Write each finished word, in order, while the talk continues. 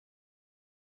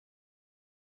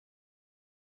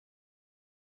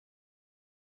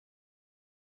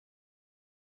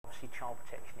obviously child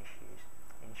protection issues,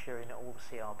 ensuring that all the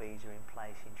CRBs are in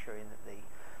place, ensuring that the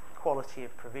quality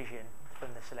of provision from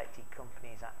the selected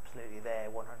company is absolutely there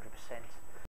 100%.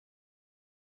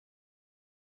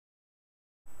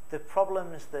 The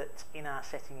problems that in our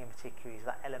setting in particular is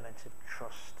that element of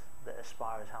trust that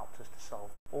Aspire has helped us to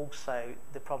solve. Also,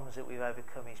 the problems that we've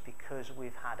overcome is because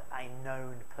we've had a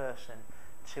known person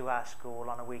to our school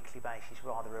on a weekly basis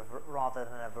rather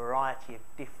than a variety of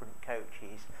different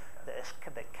coaches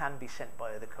that can be sent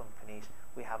by other companies.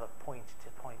 We have a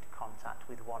point-to-point contact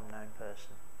with one known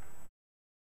person.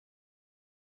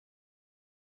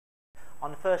 On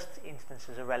the first instance,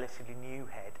 as a relatively new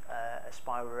head,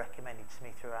 Aspire were recommended to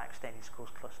me through our Extended Schools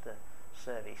Cluster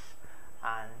service,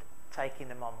 and taking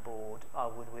them on board, I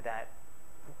would without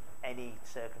any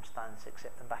circumstance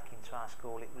accept them back into our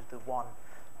school. It was the one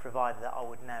provider that I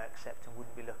would now accept and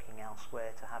wouldn't be looking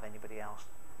elsewhere to have anybody else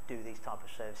do these type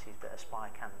of services that Aspire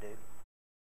can do.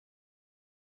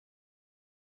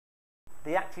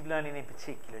 The active learning in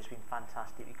particular has been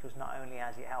fantastic because not only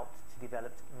has it helped to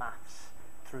develop maths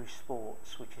through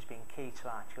sports, which has been key to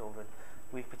our children,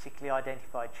 we've particularly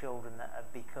identified children that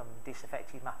have become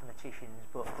disaffected mathematicians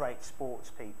but great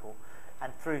sports people,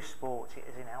 and through sports it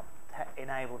has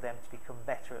enabled them to become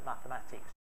better at mathematics.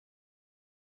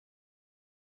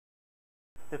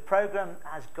 The programme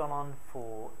has gone on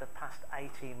for the past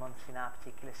 18 months in our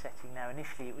particular setting. Now,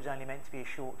 initially it was only meant to be a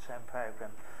short-term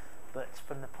programme, but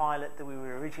from the pilot that we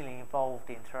were originally involved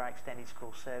in through our extended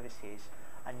school services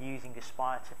and using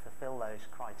Aspire to fulfil those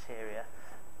criteria,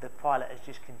 the pilot has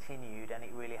just continued and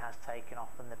it really has taken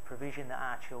off, and the provision that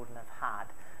our children have had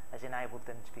has enabled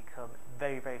them to become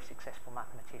very, very successful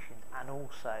mathematicians. And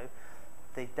also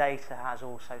the data has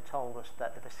also told us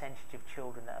that the percentage of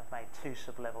children that have made 2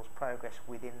 sub-levels progress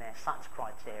within their SATs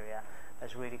criteria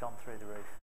has really gone through the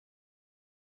roof.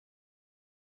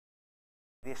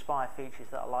 The Aspire features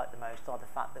that I like the most are the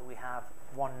fact that we have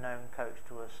one known coach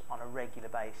to us on a regular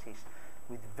basis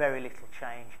with very little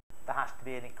change. There has to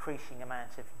be an increasing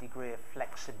amount of degree of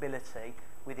flexibility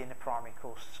within a primary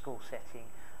school setting,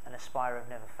 and Aspire have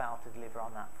never failed to deliver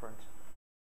on that front.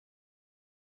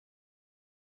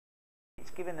 It's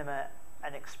given them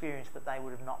an experience that they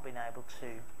would have not been able to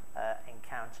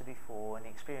encounter before, and the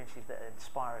experiences that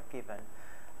Aspire have given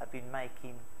have been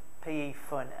making PE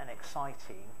fun and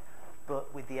exciting,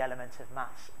 but with the element of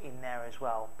maths in there as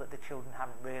well. But the children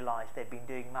haven't realised they've been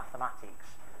doing mathematics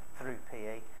through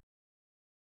PE.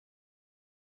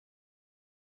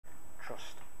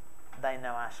 Trust. They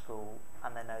know our school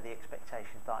and they know the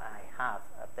expectations that I have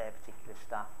of their particular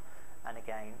staff, and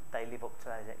again they live up to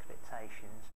those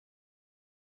expectations.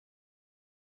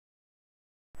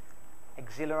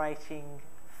 Exhilarating,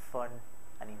 fun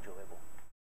and enjoyable.